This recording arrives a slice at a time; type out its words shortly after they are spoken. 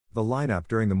The lineup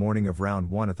during the morning of Round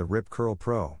 1 at the Rip Curl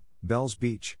Pro, Bells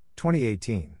Beach,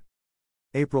 2018.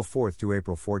 April 4th to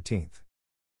April 14th.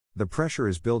 The pressure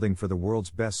is building for the world's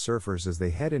best surfers as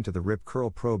they head into the Rip Curl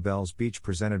Pro Bells Beach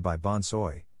presented by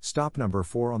Bonsoy, stop number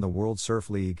 4 on the World Surf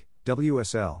League,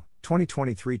 WSL,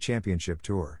 2023 Championship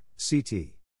Tour,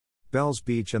 CT. Bells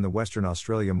Beach and the Western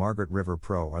Australia Margaret River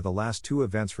Pro are the last two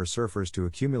events for surfers to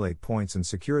accumulate points and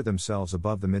secure themselves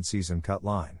above the mid-season cut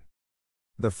line.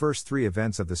 The first three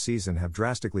events of the season have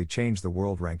drastically changed the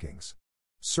world rankings.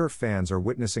 Surf fans are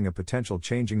witnessing a potential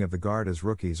changing of the guard as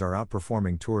rookies are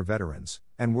outperforming tour veterans,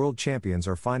 and world champions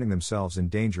are finding themselves in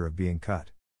danger of being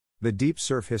cut. The deep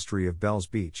surf history of Bells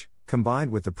Beach, combined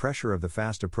with the pressure of the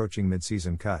fast approaching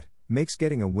mid-season cut, makes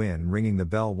getting a win ringing the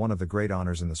bell one of the great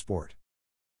honors in the sport.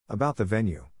 About the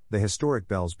venue, the historic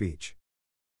Bells Beach.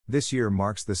 This year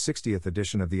marks the 60th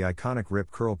edition of the iconic Rip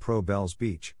Curl Pro Bells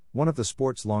Beach, one of the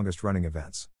sport's longest-running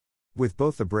events. With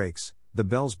both the breaks, the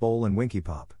Bells Bowl and Winky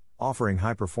Pop, offering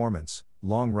high performance,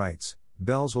 long rights,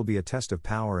 Bells will be a test of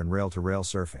power and rail-to-rail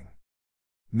surfing.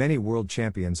 Many world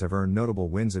champions have earned notable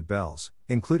wins at Bells,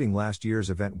 including last year's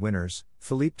event winners,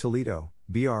 Filipe Toledo,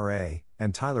 BRA,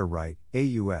 and Tyler Wright,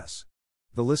 AUS.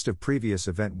 The list of previous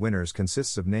event winners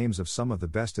consists of names of some of the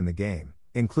best in the game,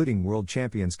 including world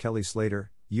champions Kelly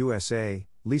Slater, USA,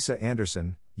 Lisa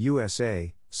Anderson,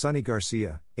 USA, Sunny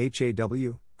Garcia,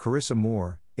 HAW, Carissa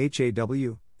Moore,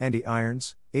 HAW, Andy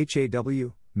Irons,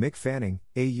 HAW, Mick Fanning,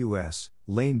 AUS,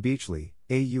 Lane Beachley,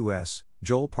 AUS,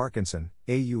 Joel Parkinson,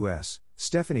 AUS,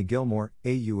 Stephanie Gilmore,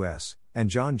 AUS, and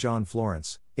John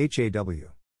Florence,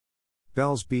 HAW.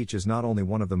 Bells Beach is not only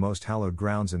one of the most hallowed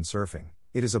grounds in surfing,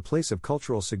 it is a place of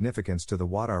cultural significance to the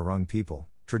Wadawurrung people,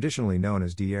 traditionally known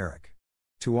as D'Eric.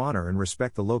 To honor and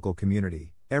respect the local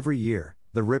community, every year,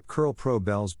 the Rip Curl Pro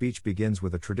Bells Beach begins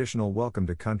with a traditional welcome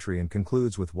to country and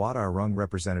concludes with Wadawurrung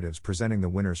representatives presenting the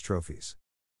winners' trophies.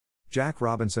 Jack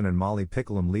Robinson and Molly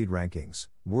Picklum lead rankings,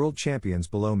 world champions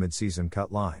below mid-season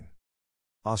cut line.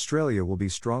 Australia will be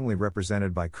strongly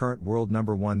represented by current world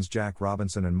number ones Jack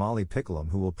Robinson and Molly Picklum,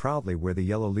 who will proudly wear the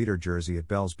yellow leader jersey at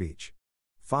Bells Beach.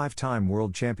 Five-time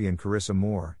world champion Carissa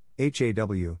Moore,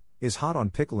 HAW, is hot on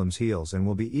Picklum's heels and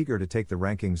will be eager to take the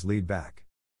rankings lead back.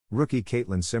 Rookie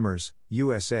Caitlin Simmers,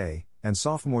 USA, and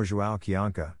sophomore João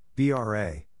Chianca,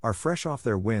 BRA, are fresh off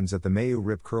their wins at the Maio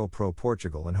Rip Curl Pro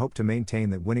Portugal and hope to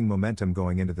maintain that winning momentum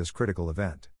going into this critical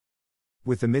event.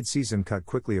 With the mid-season cut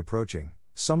quickly approaching,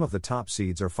 some of the top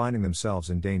seeds are finding themselves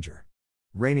in danger.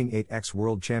 Reigning 8x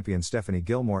world champion Stephanie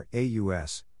Gilmore,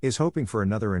 AUS, is hoping for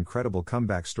another incredible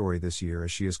comeback story this year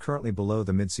as she is currently below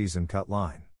the mid-season cut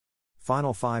line.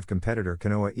 Final 5 competitor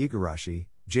Kanoa Igarashi,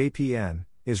 JPN,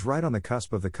 is right on the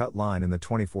cusp of the cut line in the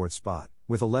 24th spot,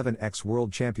 with 11x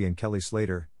world champion Kelly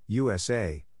Slater,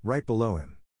 USA, right below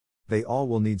him. They all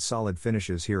will need solid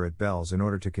finishes here at Bells in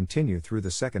order to continue through the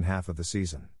second half of the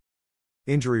season.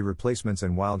 Injury replacements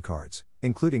and wildcards,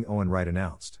 including Owen Wright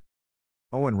announced.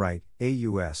 Owen Wright,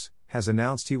 AUS, has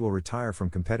announced he will retire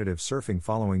from competitive surfing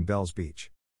following Bells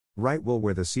Beach. Wright will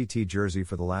wear the CT jersey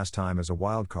for the last time as a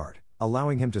wildcard,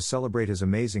 allowing him to celebrate his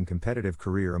amazing competitive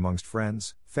career amongst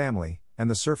friends, family, and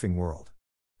the surfing world.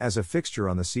 As a fixture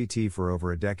on the CT for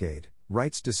over a decade,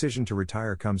 Wright's decision to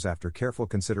retire comes after careful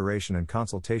consideration and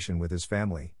consultation with his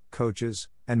family, coaches,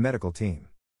 and medical team.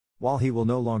 While he will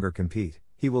no longer compete,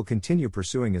 he will continue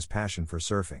pursuing his passion for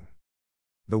surfing.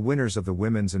 The winners of the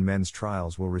women's and men's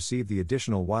trials will receive the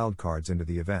additional wildcards into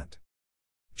the event.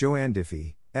 Joanne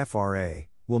Diffie, FRA,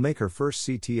 will make her first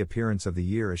CT appearance of the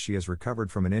year as she has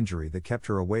recovered from an injury that kept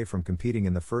her away from competing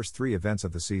in the first 3 events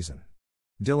of the season.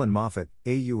 Dylan Moffat,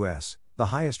 AUS, the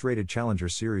highest-rated Challenger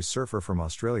Series surfer from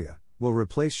Australia, will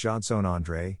replace Jadson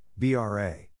Andre,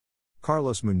 BRA.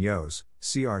 Carlos Munoz,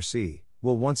 CRC,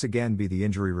 will once again be the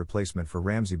injury replacement for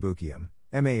Ramsey Bukiam,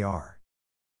 MAR.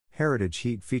 Heritage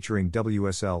Heat featuring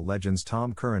WSL legends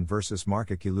Tom Curren vs Mark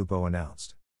Akilupo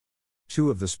announced.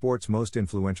 2 of the sport's most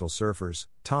influential surfers,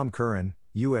 Tom Curren,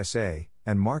 USA,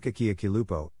 and Mark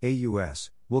Akilupo,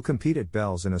 AUS, will compete at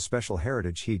Bells in a special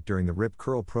Heritage Heat during the Rip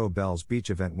Curl Pro Bells Beach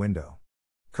event window.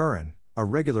 Curren, a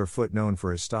regular foot known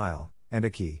for his style, and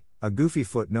Aki, a goofy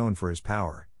foot known for his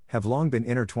power, have long been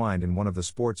intertwined in one of the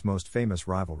sport's most famous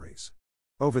rivalries.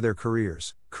 Over their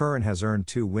careers, Curren has earned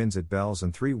 2 wins at Bells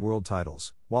and 3 world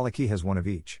titles, while Aki has 1 of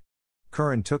each.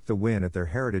 Curren took the win at their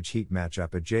Heritage Heat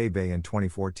matchup at J-Bay in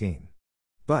 2014.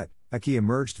 But, Aki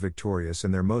emerged victorious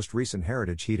in their most recent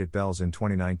Heritage Heat at Bells in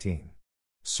 2019.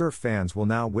 Surf fans will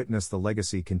now witness the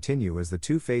legacy continue as the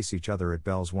two face each other at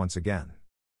Bells once again.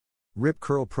 Rip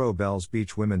Curl Pro Bells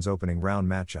Beach Women's Opening Round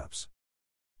Matchups.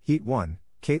 Heat 1,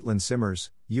 Caitlin Simmers,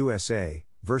 USA,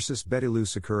 vs Betty Lou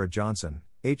Sakura Johnson,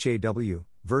 HAW,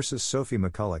 vs Sophie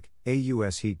McCulloch,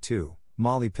 AUS Heat 2,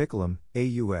 Molly Picklum,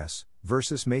 AUS,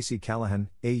 vs Macy Callahan,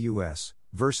 AUS,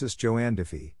 vs Joanne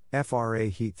Diffie, FRA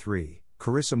Heat 3,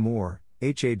 Carissa Moore,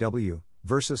 HAW,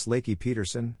 vs Lakey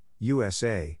Peterson,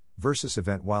 USA, vs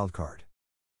Event Wildcard.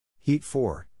 Heat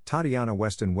 4, Tatiana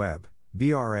Weston Webb,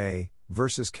 BRA,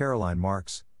 vs Caroline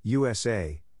Marks,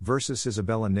 USA, vs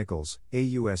Isabella Nichols,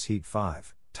 AUS Heat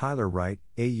 5, Tyler Wright,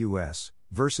 AUS,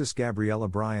 vs Gabriella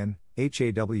Bryan,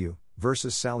 HAW,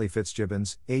 vs Sally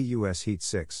Fitzgibbons, AUS Heat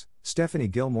 6, Stephanie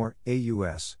Gilmore,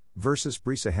 AUS, vs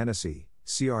Brisa Hennessy,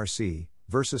 CRC,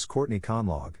 vs Courtney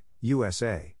Conlog,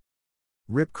 USA.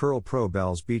 Rip Curl Pro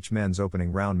Bells Beach Men's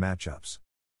Opening Round Matchups.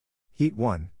 Heat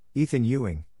 1, Ethan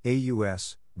Ewing,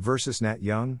 AUS, vs Nat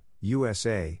Young,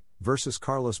 USA, vs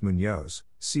Carlos Munoz,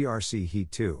 CRC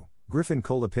Heat 2, Griffin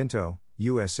Colapinto,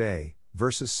 USA,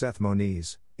 vs Seth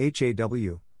Moniz,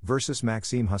 HAW, vs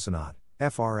Maxime Hassanat,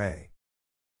 FRA.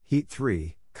 Heat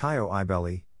 3, Kaio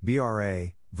Ibelli,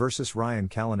 BRA, vs Ryan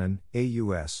Callanan,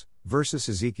 AUS, vs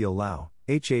Ezekiel Lau,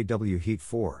 HAW. Heat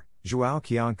 4, Joao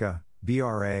Kianca,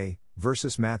 BRA,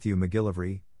 vs Matthew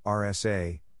McGillivray,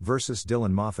 RSA, vs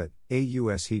Dylan Moffat,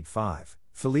 AUS. Heat 5,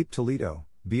 Philippe Toledo,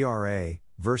 BRA,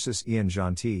 vs Ian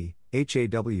Gentil,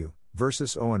 HAW,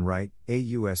 vs Owen Wright,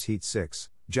 AUS. Heat 6,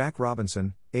 Jack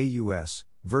Robinson, AUS,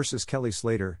 vs Kelly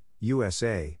Slater,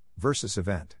 USA, vs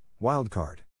Event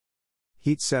Wildcard.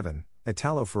 Heat 7,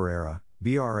 Italo Ferreira,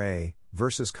 BRA,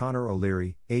 vs Connor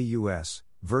O'Leary, AUS,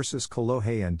 vs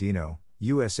Kolohe Andino,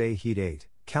 USA. Heat 8,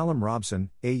 Callum Robson,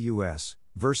 AUS,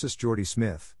 vs Jordy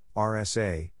Smith,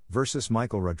 RSA, vs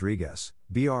Michael Rodriguez,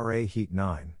 BRA. Heat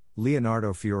 9,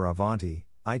 Leonardo Fioravanti,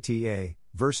 ITA,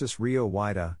 vs Rio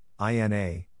Wida,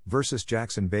 INA, vs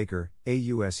Jackson Baker,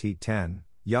 AUS. Heat 10,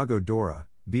 Yago Dora,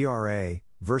 BRA,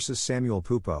 vs Samuel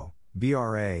Pupo,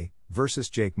 BRA, vs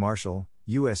Jake Marshall,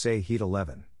 USA. Heat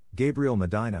 11, Gabriel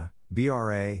Medina,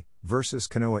 BRA, vs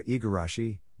Kanoa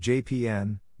Igarashi,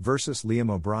 JPN, vs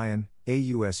Liam O'Brien,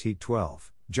 AUS. Heat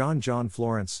 12, John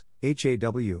Florence,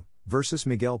 HAW, vs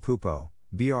Miguel Pupo,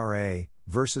 BRA,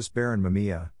 vs Baron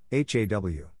Mamiya,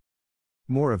 HAW.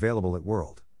 More available at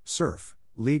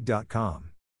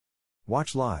WorldSurfLeague.com.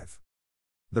 Watch live.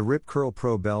 The Rip Curl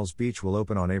Pro Bells Beach will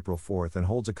open on April 4th and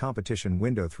holds a competition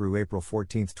window through April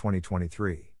 14,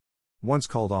 2023. Once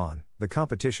called on, the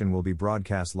competition will be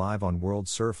broadcast live on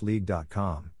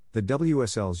WorldSurfLeague.com, the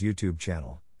WSL's YouTube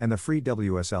channel, and the free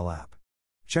WSL app.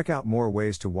 Check out more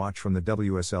ways to watch from the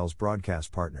WSL's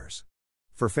broadcast partners.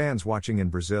 For fans watching in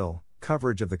Brazil,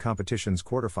 coverage of the competition's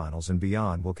quarterfinals and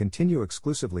beyond will continue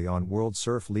exclusively on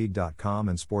WorldSurfLeague.com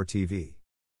and Sport TV.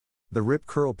 The Rip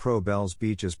Curl Pro Bells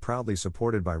Beach is proudly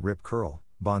supported by Rip Curl,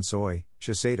 Bonsoy,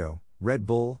 Shiseido, Red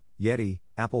Bull, Yeti,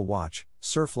 Apple Watch,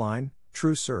 Surfline,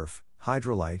 True Surf,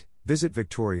 Hydrolite, Visit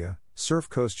Victoria, Surf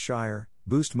Coast Shire,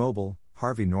 Boost Mobile,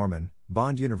 Harvey Norman,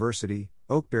 Bond University,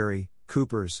 Oakberry,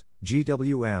 Coopers,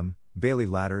 GWM, Bailey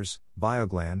Ladders,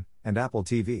 Bioglan, and Apple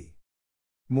TV.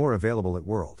 More available at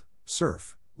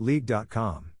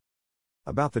WorldSurfLeague.com.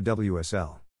 About the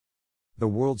WSL. The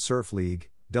World Surf League,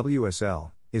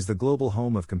 WSL, is the global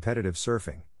home of competitive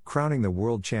surfing, crowning the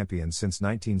world champions since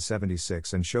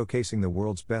 1976 and showcasing the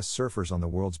world's best surfers on the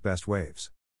world's best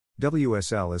waves.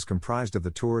 WSL is comprised of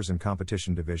the Tours and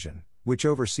Competition Division, which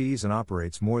oversees and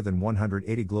operates more than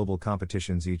 180 global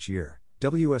competitions each year,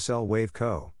 WSL Wave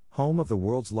Co., home of the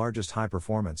world's largest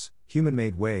high-performance,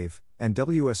 human-made wave, and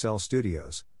WSL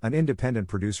Studios, an independent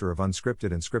producer of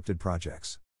unscripted and scripted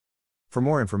projects. For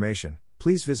more information,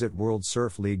 please visit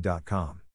WorldSurfLeague.com.